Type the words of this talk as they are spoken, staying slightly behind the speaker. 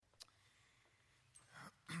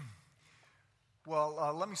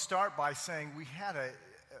Let me start by saying we had a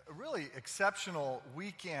really exceptional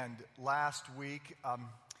weekend last week.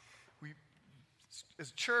 As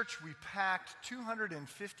a church, we packed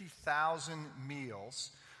 250,000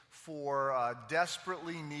 meals for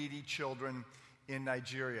desperately needy children in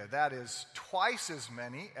Nigeria. That is twice as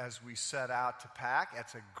many as we set out to pack.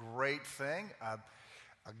 That's a great thing, a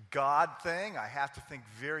God thing. I have to think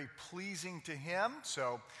very pleasing to Him.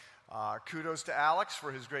 So kudos to Alex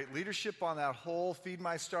for his great leadership on that whole Feed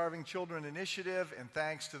My Starving Children initiative, and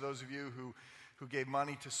thanks to those of you who gave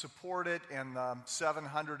money to support it, and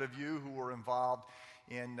 700 of you who were involved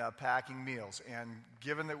in packing meals. And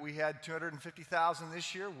given that we had 250,000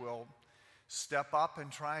 this year, we'll step up and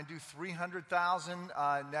try and do 300,000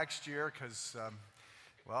 next year because,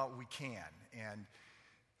 we can. And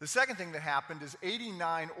the second thing that happened is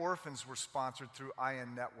 89 orphans were sponsored through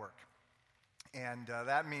IN Network. And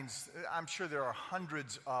that means, I'm sure there are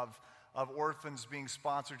hundreds of orphans being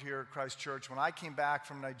sponsored here at Christ Church. When I came back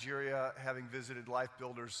from Nigeria, having visited Life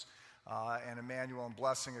Builders and Emmanuel and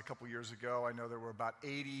Blessing a couple years ago, I know there were about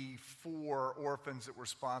 84 orphans that were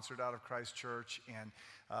sponsored out of Christ Church. And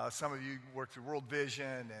some of you work through World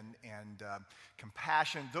Vision and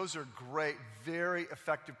Compassion. Those are great, very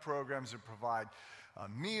effective programs that provide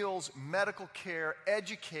meals, medical care,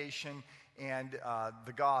 education, and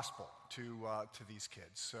the gospel to these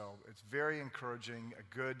kids. So it's very encouraging, a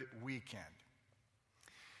good weekend.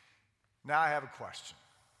 Now I have a question.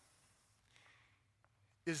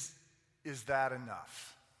 Is that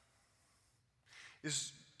enough?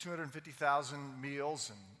 Is 250,000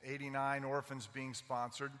 meals and 89 orphans being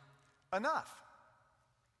sponsored enough?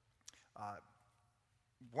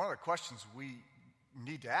 One of the questions we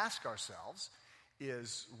need to ask ourselves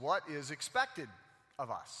is, what is expected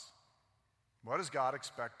of us? What does God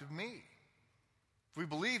expect of me? If we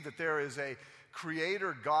believe that there is a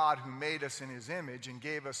creator God who made us in His image and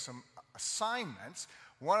gave us some assignments,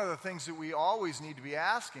 one of the things that we always need to be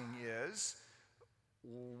asking is,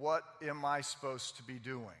 what am I supposed to be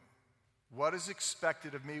doing? What is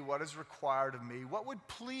expected of me? What is required of me? What would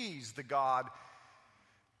please the God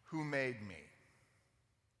who made me?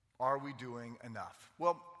 Are we doing enough?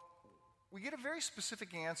 Well, we get a very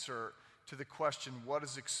specific answer to the question, what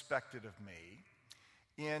is expected of me,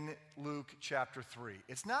 in Luke chapter 3.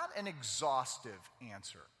 It's not an exhaustive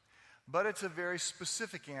answer, but it's a very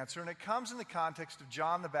specific answer, and it comes in the context of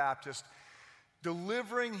John the Baptist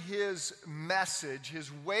delivering his message,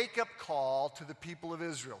 his wake-up call to the people of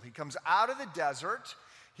Israel. He comes out of the desert,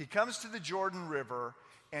 he comes to the Jordan River,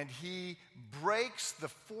 and he breaks the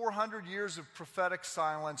 400 years of prophetic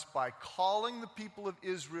silence by calling the people of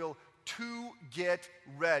Israel to get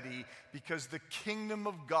ready because the kingdom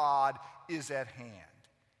of God is at hand.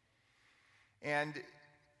 And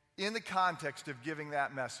in the context of giving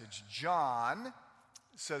that message, John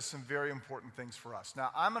says some very important things for us. Now,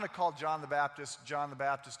 I'm going to call John the Baptist,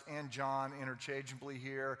 and John interchangeably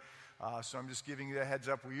here, so I'm just giving you a heads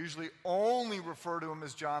up. We usually only refer to him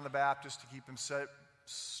as John the Baptist to keep him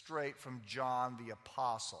straight from John the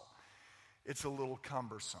Apostle. It's a little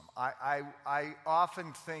cumbersome. I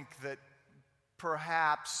often think that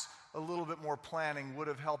perhaps a little bit more planning would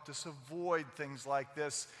have helped us avoid things like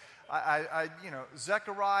this.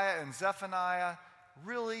 Zechariah and Zephaniah,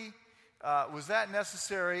 really? Was that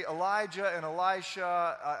necessary? Elijah and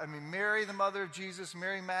Elisha, Mary, the mother of Jesus,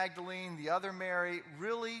 Mary Magdalene, the other Mary,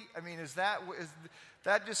 really?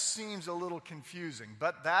 That just seems a little confusing,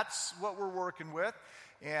 but that's what we're working with.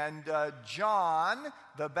 And John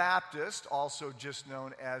the Baptist, also just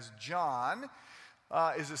known as John,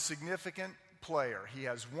 is a significant player. He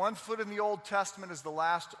has one foot in the Old Testament as the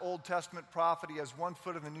last Old Testament prophet. He has one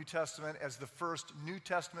foot in the New Testament as the first New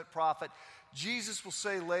Testament prophet. Jesus will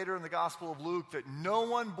say later in the Gospel of Luke that no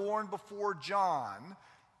one born before John,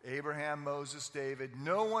 Abraham, Moses, David,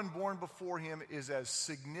 no one born before him is as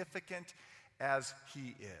significant as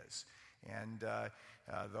he is. And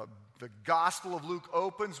the Gospel of Luke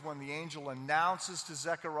opens when the angel announces to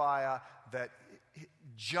Zechariah that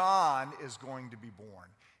John is going to be born.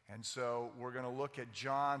 And so we're going to look at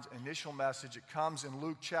John's initial message. It comes in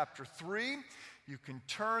Luke chapter 3. You can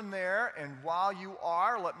turn there, and while you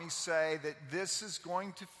are, let me say that this is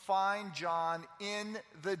going to find John in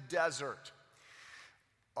the desert.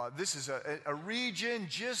 This is a region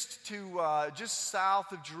just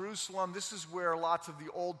south of Jerusalem. This is where lots of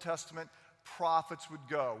the Old Testament prophets would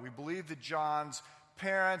go. We believe that John's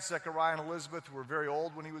parents, Zechariah and Elizabeth, who were very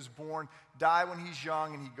old when he was born, die when he's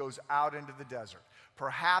young, and he goes out into the desert.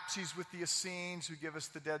 Perhaps he's with the Essenes who give us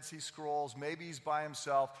the Dead Sea Scrolls. Maybe he's by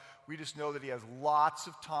himself. We just know that he has lots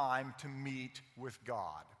of time to meet with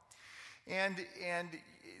God. And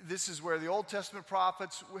this is where the Old Testament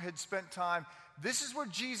prophets had spent time. This is where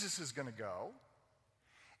Jesus is going to go.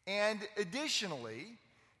 And additionally,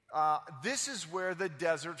 this is where the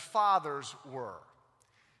Desert Fathers were.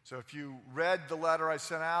 So if you read the letter I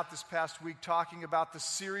sent out this past week talking about the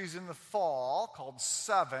series in the fall called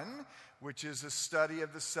Seven, which is a study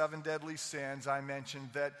of the seven deadly sins, I mentioned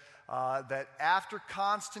that after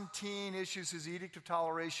Constantine issues his Edict of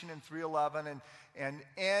Toleration in 311 and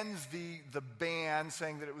ends the ban,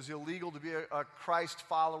 saying that it was illegal to be a Christ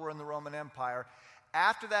follower in the Roman Empire,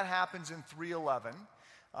 after that happens in 311,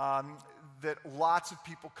 that lots of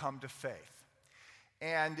people come to faith.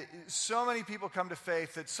 And so many people come to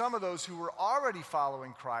faith that some of those who were already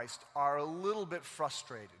following Christ are a little bit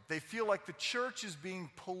frustrated. They feel like the church is being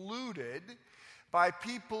polluted by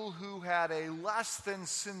people who had a less than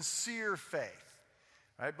sincere faith.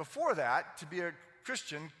 Right? Before that, to be a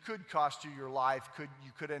Christian could cost you your life,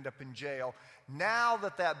 you could end up in jail. Now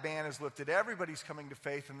that ban is lifted, everybody's coming to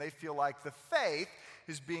faith, and they feel like the faith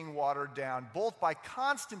is being watered down, both by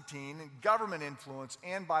Constantine and government influence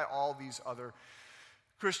and by all these other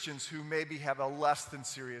Christians who maybe have a less than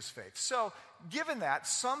serious faith. So, given that,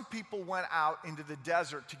 some people went out into the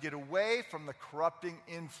desert to get away from the corrupting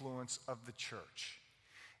influence of the church.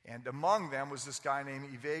 And among them was this guy named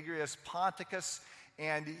Evagrius Ponticus,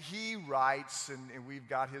 and he writes, and we've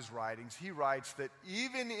got his writings, he writes that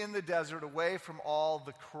even in the desert, away from all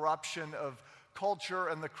the corruption of culture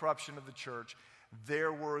and the corruption of the church,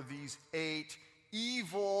 there were these 8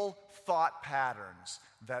 evil thought patterns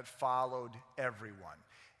that followed everyone.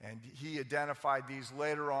 And he identified these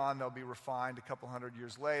later on. They'll be refined a couple hundred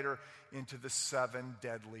years later into the 7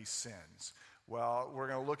 deadly sins. Well, we're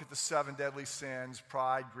going to look at the 7 deadly sins: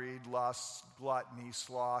 pride, greed, lust, gluttony,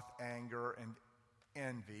 sloth, anger, and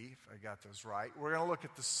envy, if I got those right. We're going to look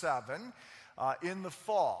at the 7 in the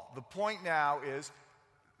fall. The point now is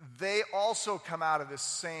they also come out of this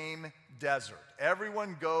same desert.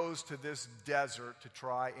 Everyone goes to this desert to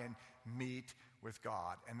try and meet with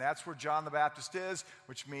God. And that's where John the Baptist is,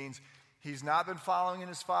 which means he's not been following in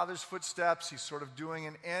his father's footsteps. He's sort of doing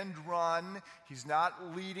an end run. He's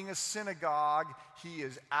not leading a synagogue. He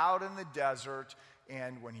is out in the desert.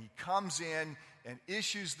 And when he comes in and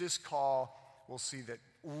issues this call, we'll see that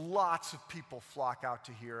lots of people flock out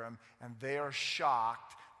to hear him, and they are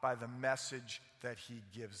shocked by the message that he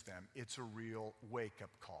gives them. It's a real wake-up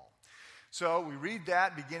call. So we read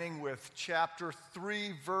that beginning with chapter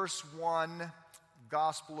 3, verse 1,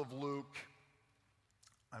 Gospel of Luke.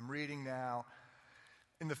 I'm reading now.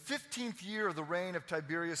 In the 15th year of the reign of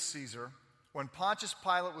Tiberius Caesar, when Pontius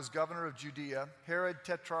Pilate was governor of Judea, Herod,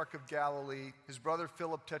 tetrarch of Galilee, his brother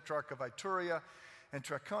Philip, tetrarch of Iturea, and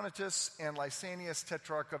Trachonitis and Lysanias,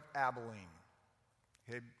 tetrarch of Abilene.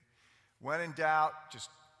 Okay. When in doubt, just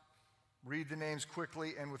read the names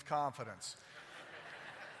quickly and with confidence.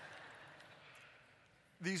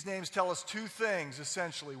 These names tell us 2 things,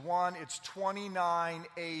 essentially. One, it's 29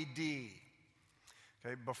 A.D.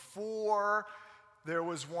 Okay, before there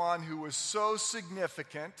was one who was so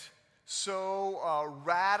significant, so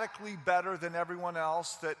radically better than everyone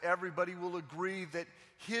else that everybody will agree that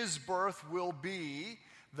his birth will be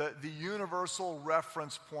the universal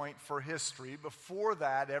reference point for history. Before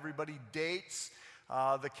that, everybody dates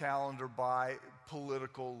the calendar by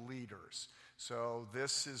political leaders. So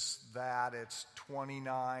this is that. It's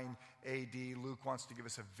 29 A.D. Luke wants to give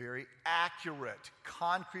us a very accurate,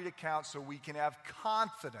 concrete account so we can have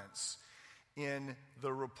confidence in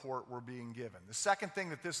the report we're being given. The second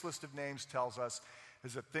thing that this list of names tells us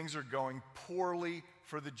is that things are going poorly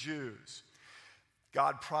for the Jews.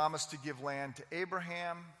 God promised to give land to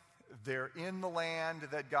Abraham. They're in the land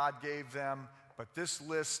that God gave them, but this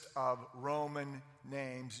list of Roman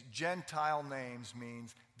names, Gentile names,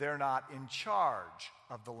 means they're not in charge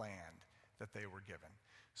of the land that they were given.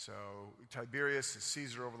 So Tiberius is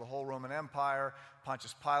Caesar over the whole Roman Empire.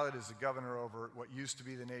 Pontius Pilate is the governor over what used to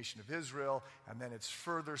be the nation of Israel. And then it's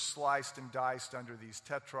further sliced and diced under these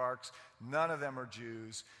tetrarchs. None of them are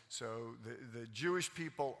Jews. So the Jewish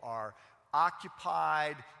people are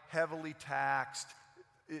occupied, heavily taxed.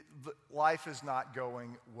 Life is not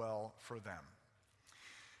going well for them.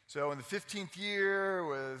 So in the 15th year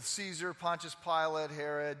with Caesar, Pontius Pilate,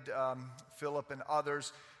 Herod, Philip, and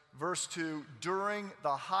others, verse 2, during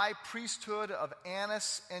the high priesthood of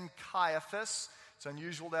Annas and Caiaphas, it's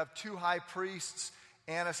unusual to have 2 high priests.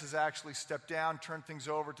 Annas has actually stepped down, turned things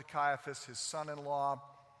over to Caiaphas, his son-in-law.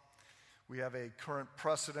 We have a current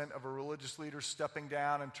precedent of a religious leader stepping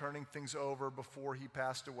down and turning things over before he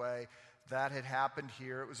passed away. That had happened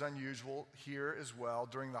here. It was unusual here as well.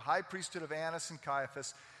 During the high priesthood of Annas and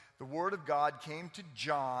Caiaphas, the word of God came to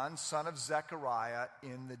John, son of Zechariah,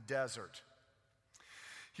 in the desert.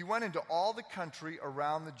 He went into all the country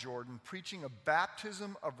around the Jordan, preaching a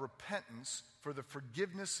baptism of repentance for the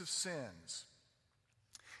forgiveness of sins,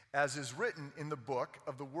 as is written in the book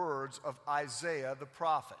of the words of Isaiah the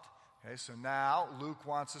prophet. Okay, so now Luke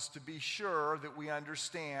wants us to be sure that we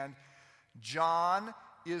understand John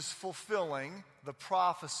is fulfilling the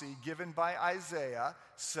prophecy given by Isaiah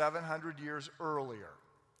 700 years earlier.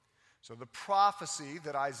 So the prophecy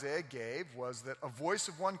that Isaiah gave was that a voice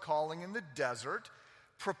of one calling in the desert,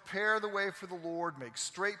 prepare the way for the Lord, make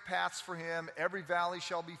straight paths for him. Every valley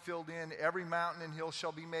shall be filled in, every mountain and hill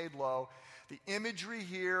shall be made low. The imagery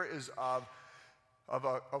here is of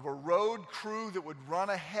a road crew that would run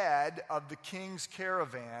ahead of the king's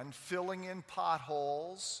caravan, filling in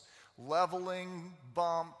potholes, leveling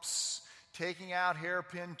bumps, taking out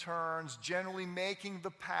hairpin turns, generally making the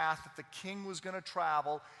path that the king was going to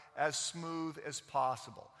travel as smooth as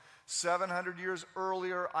possible. 700 years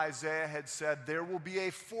earlier, Isaiah had said there will be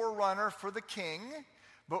a forerunner for the king,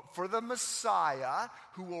 but for the Messiah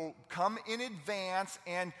who will come in advance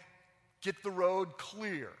and get the road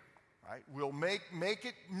clear. Right? We'll make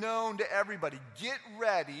it known to everybody. Get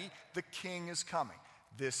ready, the king is coming.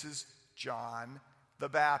 This is John the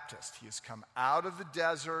Baptist. He has come out of the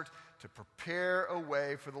desert to prepare a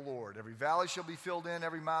way for the Lord. Every valley shall be filled in,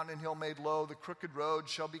 every mountain and hill made low. The crooked road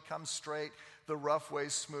shall become straight, the rough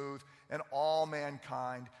ways smooth, and all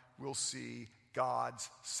mankind will see God's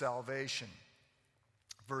salvation.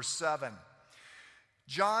 Verse 7,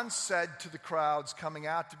 John said to the crowds coming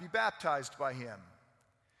out to be baptized by him,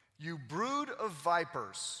 "You brood of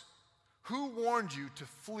vipers, who warned you to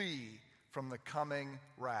flee from the coming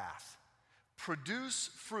wrath? Produce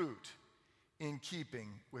fruit in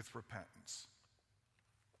keeping with repentance."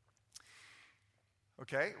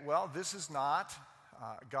 Okay, well, this is not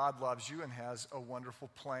God loves you and has a wonderful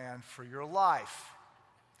plan for your life.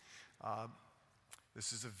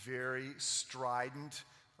 This is a very strident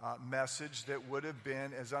message that would have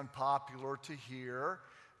been as unpopular to hear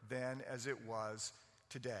then as it was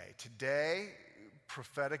today. Today,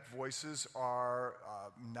 prophetic voices are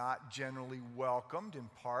not generally welcomed, in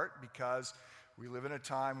part because we live in a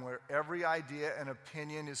time where every idea and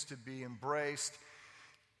opinion is to be embraced,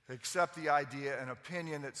 except the idea and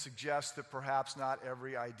opinion that suggests that perhaps not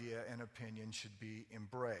every idea and opinion should be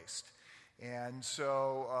embraced. And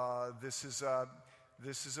so this is a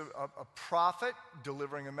prophet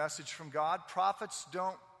delivering a message from God. Prophets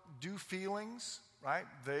don't do feelings, right?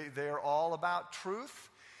 They are all about truth,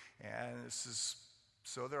 and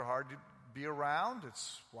so they're hard to be around.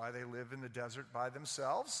 It's why they live in the desert by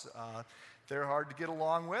themselves. They're hard to get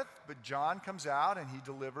along with, but John comes out and he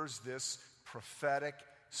delivers this prophetic,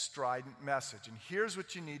 strident message. And here's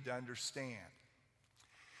what you need to understand.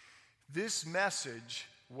 This message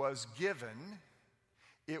was given,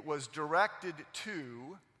 it was directed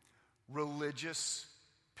to religious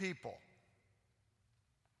people.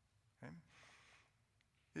 Okay?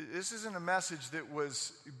 This isn't a message that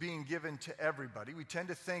was being given to everybody. We tend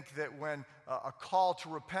to think that when a call to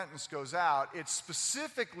repentance goes out, it's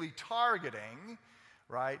specifically targeting,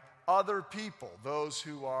 right, other people, those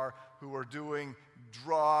who are doing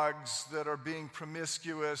drugs, that are being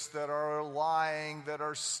promiscuous, that are lying, that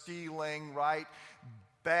are stealing, right?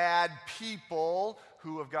 Bad people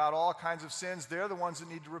who have got all kinds of sins. They're the ones that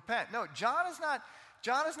need to repent. No, John is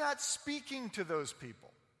not speaking to those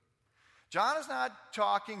people. John is not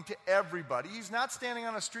talking to everybody. He's not standing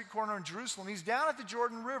on a street corner in Jerusalem. He's down at the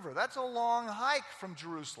Jordan River. That's a long hike from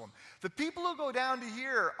Jerusalem. The people who go down to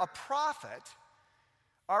hear a prophet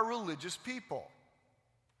are religious people,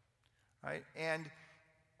 right? And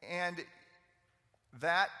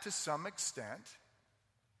that, to some extent,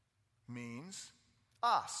 means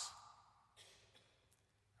us.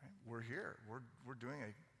 Right? We're here. We're doing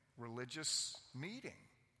a religious meeting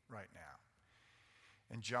right now.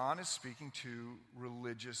 And John is speaking to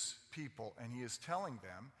religious people, and he is telling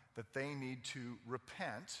them that they need to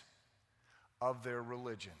repent of their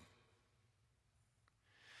religion.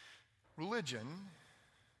 Religion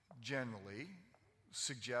generally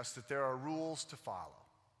suggests that there are rules to follow.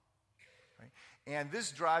 Right? And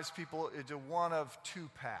this drives people into one of two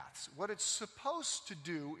paths. What it's supposed to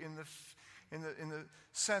do in the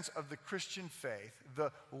sense of the Christian faith,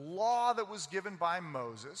 the law that was given by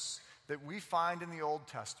Moses, that we find in the Old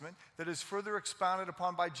Testament, that is further expounded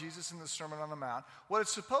upon by Jesus in the Sermon on the Mount, what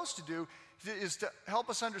it's supposed to do is to help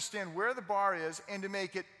us understand where the bar is and to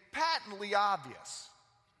make it patently obvious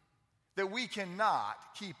that we cannot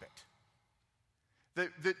keep it.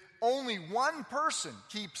 That only one person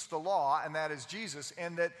keeps the law, and that is Jesus,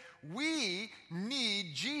 and that we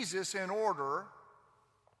need Jesus in order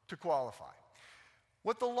to qualify.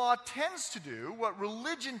 What the law tends to do, what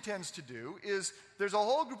religion tends to do, is there's a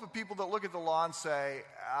whole group of people that look at the law and say,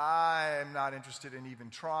 I'm not interested in even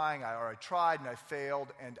trying, or I tried and I failed,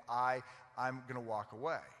 and I'm going to walk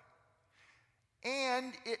away.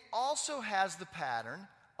 And it also has the pattern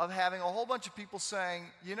of having a whole bunch of people saying,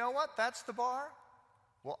 you know what, that's the bar?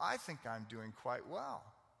 Well, I think I'm doing quite well.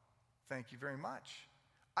 Thank you very much.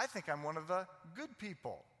 I think I'm one of the good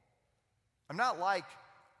people. I'm not like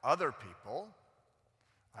other people.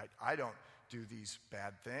 I don't do these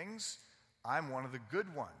bad things. I'm one of the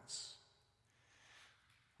good ones.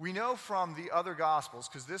 We know from the other Gospels,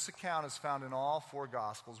 because this account is found in all 4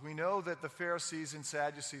 Gospels, we know that the Pharisees and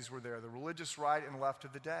Sadducees were there, the religious right and left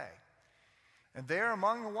of the day. And they're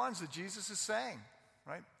among the ones that Jesus is saying,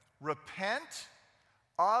 right? Repent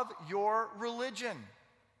of your religion.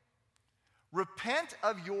 Repent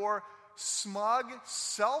of your smug,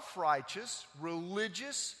 self-righteous,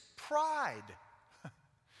 religious pride.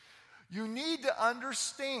 You need to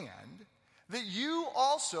understand that you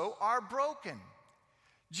also are broken.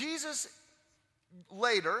 Jesus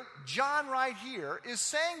later, John right here, is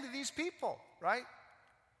saying to these people, right?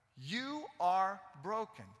 You are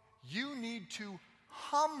broken. You need to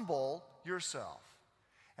humble yourself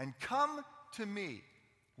and come to me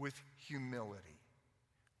with humility,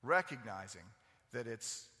 recognizing that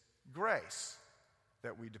it's grace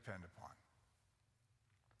that we depend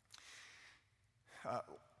upon.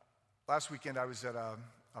 Last weekend I was at a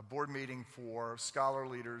board meeting for Scholar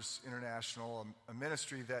Leaders International, a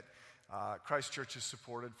ministry that Christ Church has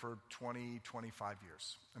supported for 25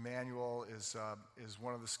 years. Emmanuel is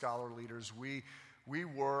one of the scholar leaders. We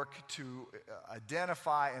work to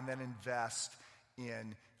identify and then invest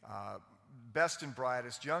in best and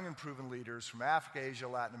brightest, young and proven leaders from Africa, Asia,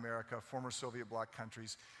 Latin America, former Soviet bloc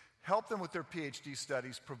countries, help them with their PhD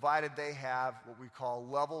studies, provided they have what we call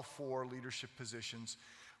level 4 leadership positions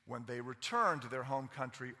when they return to their home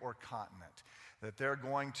country or continent. That they're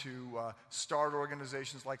going to start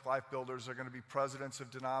organizations like Life Builders, they're going to be presidents of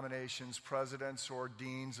denominations, presidents or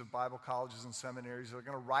deans of Bible colleges and seminaries, they're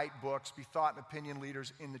going to write books, be thought and opinion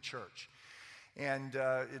leaders in the church. And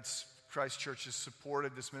Christ Church has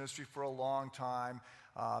supported this ministry for a long time,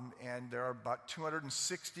 and there are about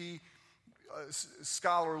 260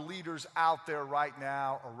 scholar leaders out there right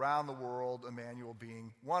now around the world, Emmanuel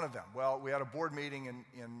being one of them. Well, we had a board meeting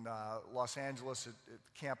in Los Angeles at the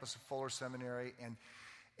campus of Fuller Seminary,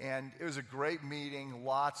 and it was a great meeting,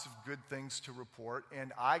 lots of good things to report,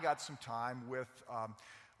 and I got some time with a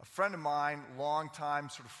friend of mine, longtime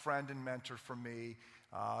sort of friend and mentor for me,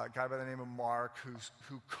 a guy by the name of Mark,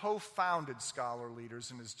 who co-founded Scholar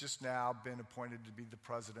Leaders and has just now been appointed to be the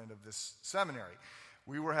president of this seminary.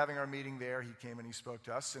 We were having our meeting there. He came and he spoke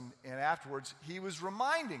to us. And afterwards, he was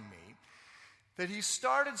reminding me that he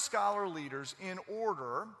started Scholar Leaders in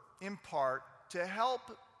order, in part, to help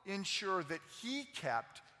ensure that he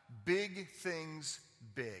kept big things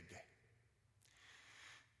big.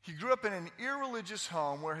 He grew up in an irreligious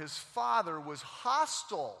home where his father was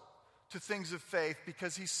hostile to things of faith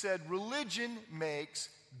because he said religion makes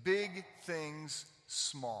big things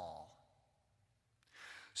small.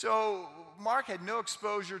 So Mark had no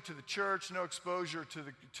exposure to the church, no exposure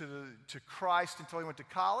to Christ until he went to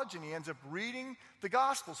college, and he ends up reading the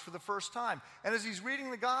Gospels for the first time. And as he's reading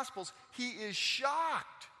the Gospels, he is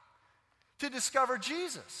shocked to discover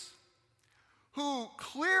Jesus, who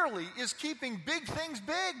clearly is keeping big things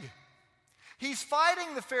big. He's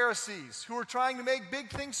fighting the Pharisees who are trying to make big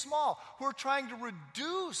things small, who are trying to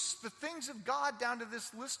reduce the things of God down to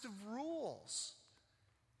this list of rules.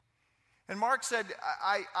 And Mark said,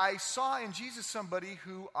 I saw in Jesus somebody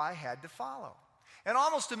who I had to follow. And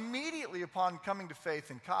almost immediately upon coming to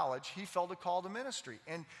faith in college, he felt a call to ministry.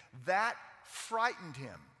 And that frightened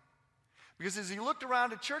him. Because as he looked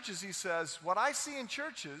around at churches, he says, what I see in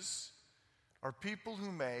churches are people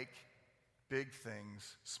who make big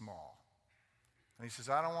things small. And he says,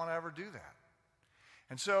 I don't want to ever do that.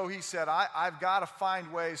 And so he said, I've got to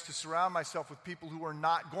find ways to surround myself with people who are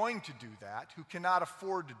not going to do that, who cannot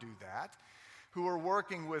afford to do that, who are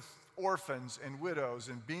working with orphans and widows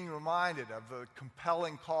and being reminded of the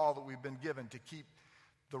compelling call that we've been given to keep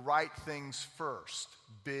the right things first,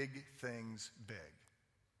 big things big.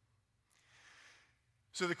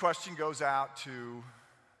 So the question goes out to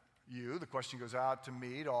you, the question goes out to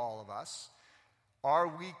me, to all of us. Are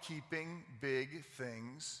we keeping big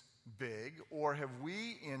things big, or have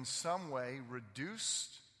we in some way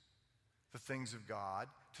reduced the things of God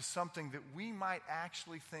to something that we might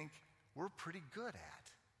actually think we're pretty good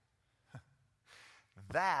at.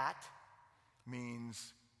 That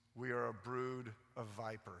means we are a brood of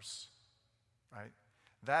vipers, right?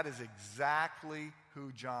 That is exactly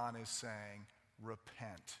who John is saying,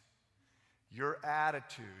 repent. Your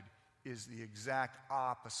attitude is the exact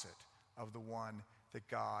opposite of the one that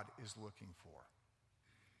God is looking for.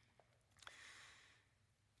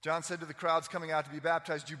 John said to the crowds coming out to be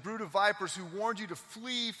baptized, "You brood of vipers, who warned you to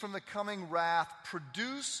flee from the coming wrath,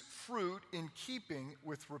 produce fruit in keeping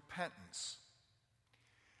with repentance."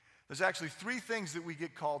 There's actually three things that we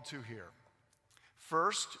get called to here.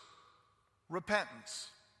 First, repentance,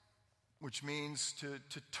 which means to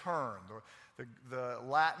turn. The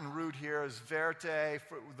Latin root here is verte.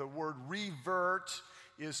 The word revert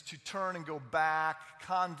is to turn and go back.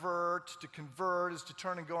 To convert is to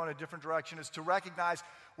turn and go in a different direction. Is to recognize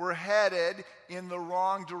we're headed in the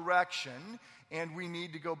wrong direction and we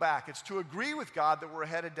need to go back. It's to agree with God that we're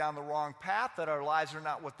headed down the wrong path, that our lives are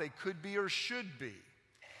not what they could be or should be.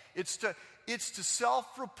 It's to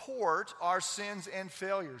self-report our sins and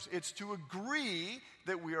failures. It's to agree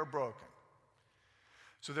that we are broken.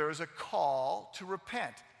 So there is a call to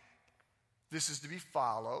repent. This is to be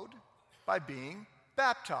followed by being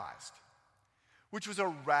baptized, which was a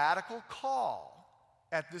radical call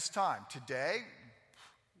at this time. Today,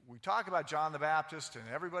 we talk about John the Baptist, and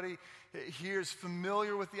everybody here is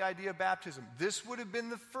familiar with the idea of baptism. This would have been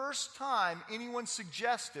the first time anyone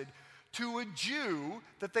suggested to a Jew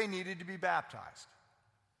that they needed to be baptized.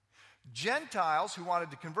 Gentiles who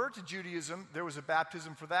wanted to convert to Judaism, there was a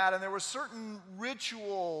baptism for that, and there were certain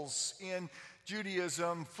rituals in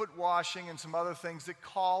Judaism, foot washing and some other things that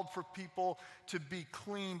called for people to be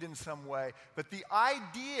cleaned in some way. But the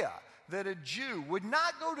idea that a Jew would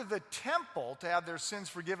not go to the temple to have their sins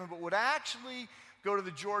forgiven, but would actually go to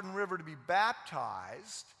the Jordan River to be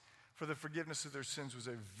baptized for the forgiveness of their sins was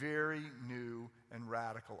a very new and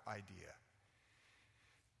radical idea.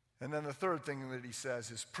 And then the third thing that he says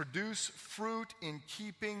is produce fruit in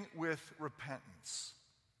keeping with repentance.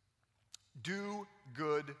 Do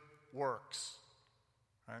good works.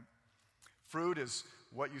 Right? Fruit is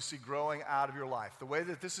what you see growing out of your life. The way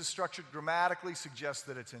that this is structured grammatically suggests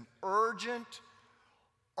that it's an urgent,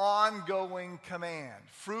 ongoing command.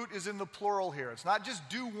 Fruit is in the plural here. It's not just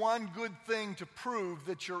do one good thing to prove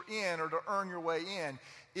that you're in or to earn your way in.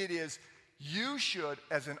 It is you should,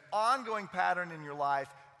 as an ongoing pattern in your life,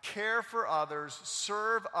 care for others,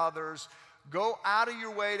 serve others, go out of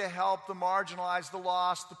your way to help the marginalized, the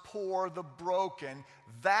lost, the poor, the broken.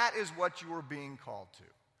 That is what you are being called to.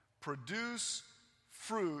 Produce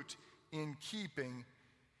fruit in keeping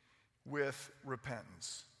with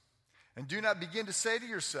repentance. And do not begin to say to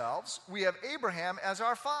yourselves, we have Abraham as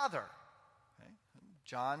our father. Okay?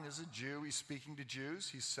 John is a Jew. He's speaking to Jews.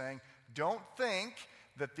 He's saying, don't think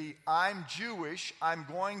that the I'm Jewish, I'm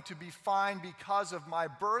going to be fine because of my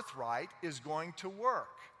birthright is going to work.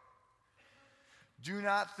 Do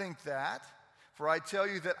not think that, for I tell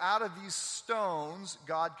you that out of these stones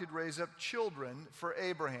God could raise up children for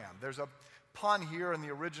Abraham. There's a pun here in the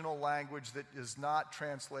original language that does not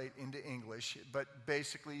translate into English, but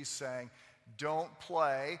basically he's saying, don't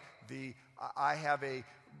play the I have a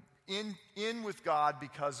in with God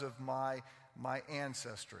because of my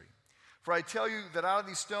ancestry. For I tell you that out of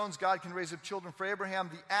these stones God can raise up children for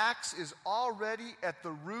Abraham. The axe is already at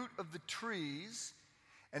the root of the trees,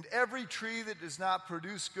 and every tree that does not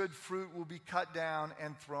produce good fruit will be cut down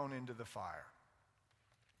and thrown into the fire.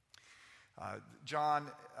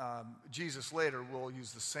 Jesus later will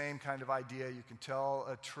use the same kind of idea. You can tell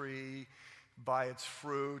a tree by its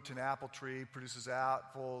fruit. An apple tree produces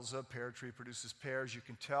apples, a pear tree produces pears. You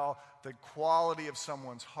can tell the quality of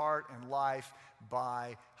someone's heart and life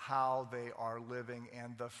by how they are living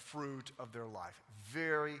and the fruit of their life.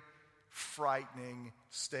 Very frightening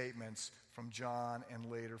statements from John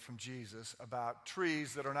and later from Jesus about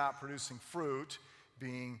trees that are not producing fruit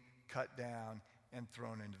being cut down and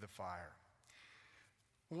thrown into the fire.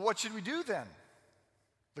 What should we do then?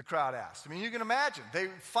 The crowd asked. I mean, you can imagine. They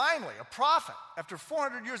finally, a prophet, after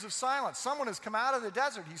 400 years of silence, someone has come out of the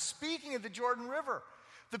desert. He's speaking at the Jordan River.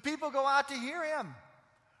 The people go out to hear him,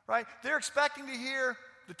 right? They're expecting to hear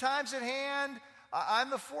the time's at hand. I'm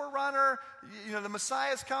the forerunner. You know, the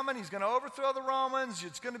Messiah's coming. He's going to overthrow the Romans.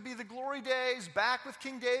 It's going to be the glory days, back with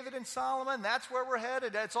King David and Solomon. That's where we're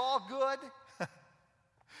headed. It's all good.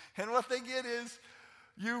 And what they get is,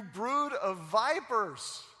 you brood of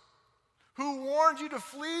vipers, who warned you to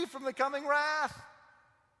flee from the coming wrath?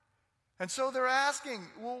 And so they're asking,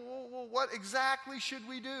 well, what exactly should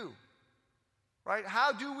we do? Right?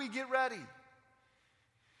 How do we get ready?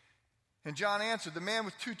 And John answered, the man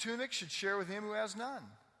with 2 tunics should share with him who has none.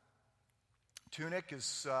 Tunic is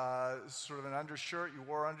sort of an undershirt you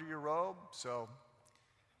wore under your robe. So,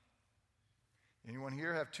 anyone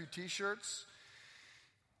here have 2 t-shirts?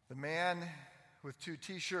 The man with 2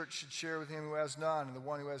 t-shirts should share with him who has none, and the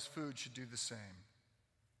one who has food should do the same.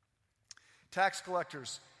 Tax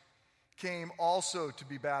collectors came also to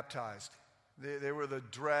be baptized. They were the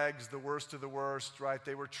dregs, the worst of the worst, right?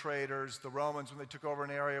 They were traitors. The Romans, when they took over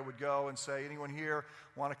an area, would go and say, anyone here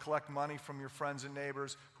want to collect money from your friends and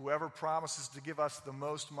neighbors? Whoever promises to give us the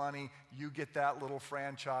most money, you get that little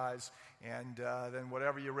franchise, and then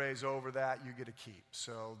whatever you raise over that, you get to keep.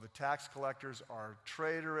 So the tax collectors are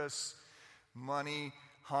traitorous,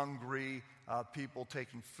 money-hungry people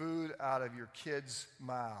taking food out of your kids'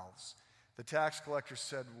 mouths. The tax collector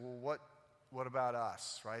said, well, what about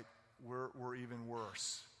us, right? We're even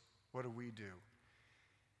worse. What do we do?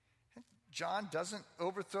 And John doesn't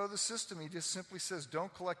overthrow the system. He just simply says,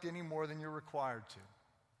 don't collect any more than you're required to.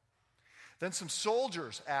 Then some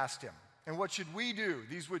soldiers asked him, and what should we do?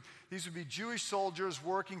 These would be Jewish soldiers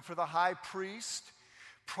working for the high priest,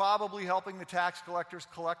 probably helping the tax collectors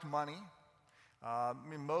collect money.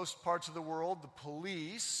 In most parts of the world, the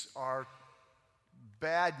police are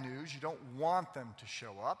bad news. You don't want them to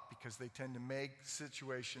show up because they tend to make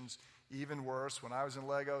situations even worse. When I was in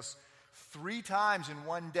Lagos, 3 times in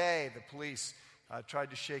one day, the police tried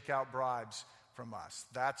to shake out bribes from us.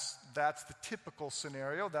 That's the typical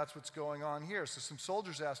scenario. That's what's going on here. So some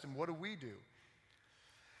soldiers asked him, what do we do?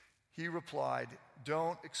 He replied,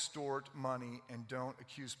 don't extort money and don't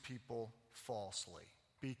accuse people falsely.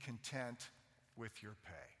 Be content with your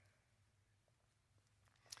pay.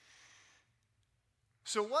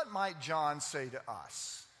 So what might John say to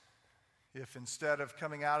us if instead of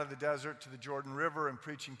coming out of the desert to the Jordan River and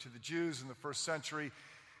preaching to the Jews in the first century,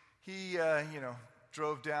 he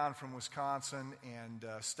drove down from Wisconsin and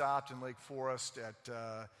stopped in Lake Forest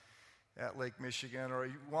at Lake Michigan, or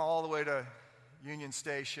he went all the way to Union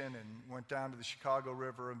Station and went down to the Chicago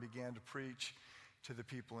River and began to preach to the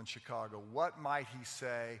people in Chicago? What might he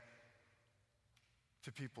say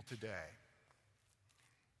to people today?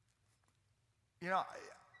 You know,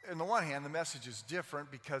 on the one hand, the message is different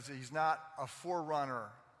because he's not a forerunner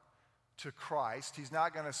to Christ. He's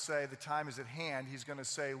not going to say the time is at hand. He's going to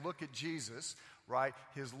say, look at Jesus, right?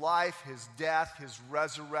 His life, his death, his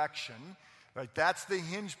resurrection, right? That's the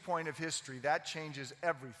hinge point of history. That changes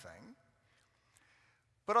everything.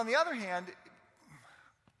 But on the other hand,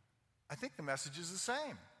 I think the message is the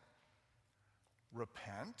same.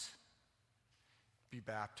 Repent, be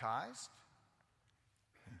baptized,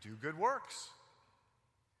 and do good works.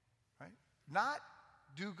 Not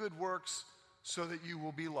do good works so that you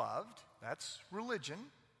will be loved. That's religion.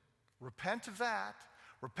 Repent of that.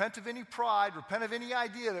 Repent of any pride. Repent of any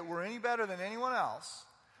idea that we're any better than anyone else.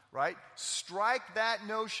 Right? Strike that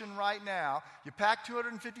notion right now. You pack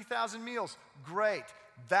 250,000 meals. Great.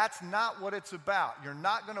 That's not what it's about. You're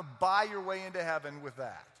not going to buy your way into heaven with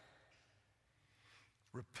that.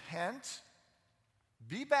 Repent,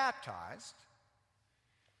 be baptized,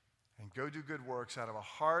 and go do good works out of a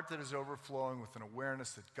heart that is overflowing with an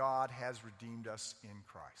awareness that God has redeemed us in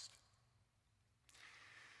Christ.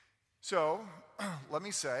 So, let me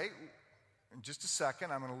say, in just a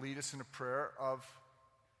second, I'm going to lead us in a prayer of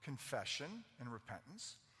confession and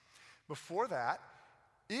repentance. Before that,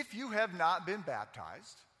 if you have not been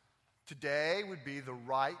baptized, today would be the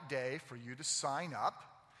right day for you to sign up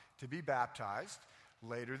to be baptized.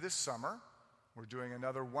 Later this summer, we're doing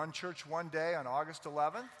another One Church, One Day on August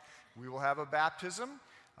 11th. We will have a baptism.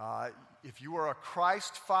 If you are a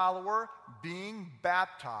Christ follower, being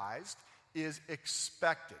baptized is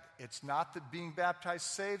expected. It's not that being baptized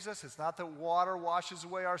saves us. It's not that water washes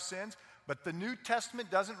away our sins. But the New Testament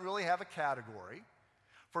doesn't really have a category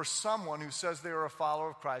for someone who says they are a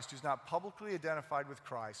follower of Christ who's not publicly identified with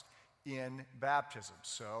Christ in baptism.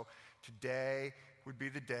 So today would be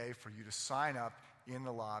the day for you to sign up in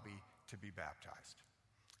the lobby to be baptized.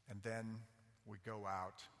 And then we go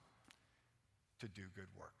out to do good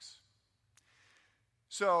works.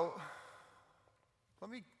 So, let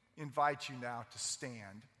me invite you now to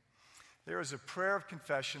stand. There is a prayer of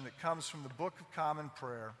confession that comes from the Book of Common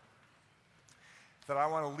Prayer that I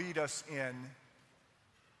want to lead us in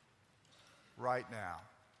right now.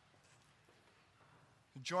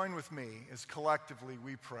 Join with me as collectively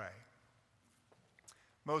we pray.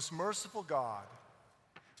 Most merciful God,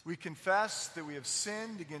 we confess that we have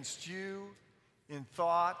sinned against you in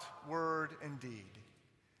thought, word, and deed,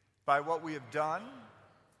 by what we have done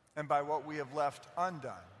and by what we have left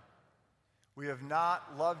undone. We have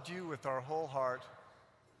not loved you with our whole heart.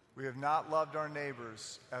 We have not loved our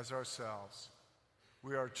neighbors as ourselves.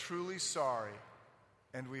 We are truly sorry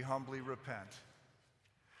and we humbly repent.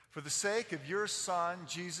 For the sake of your Son,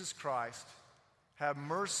 Jesus Christ, have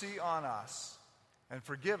mercy on us and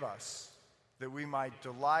forgive us, that we might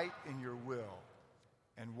delight in your will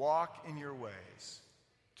and walk in your ways,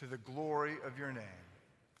 to the glory of your name.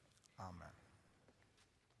 Amen.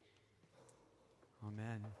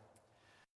 Amen.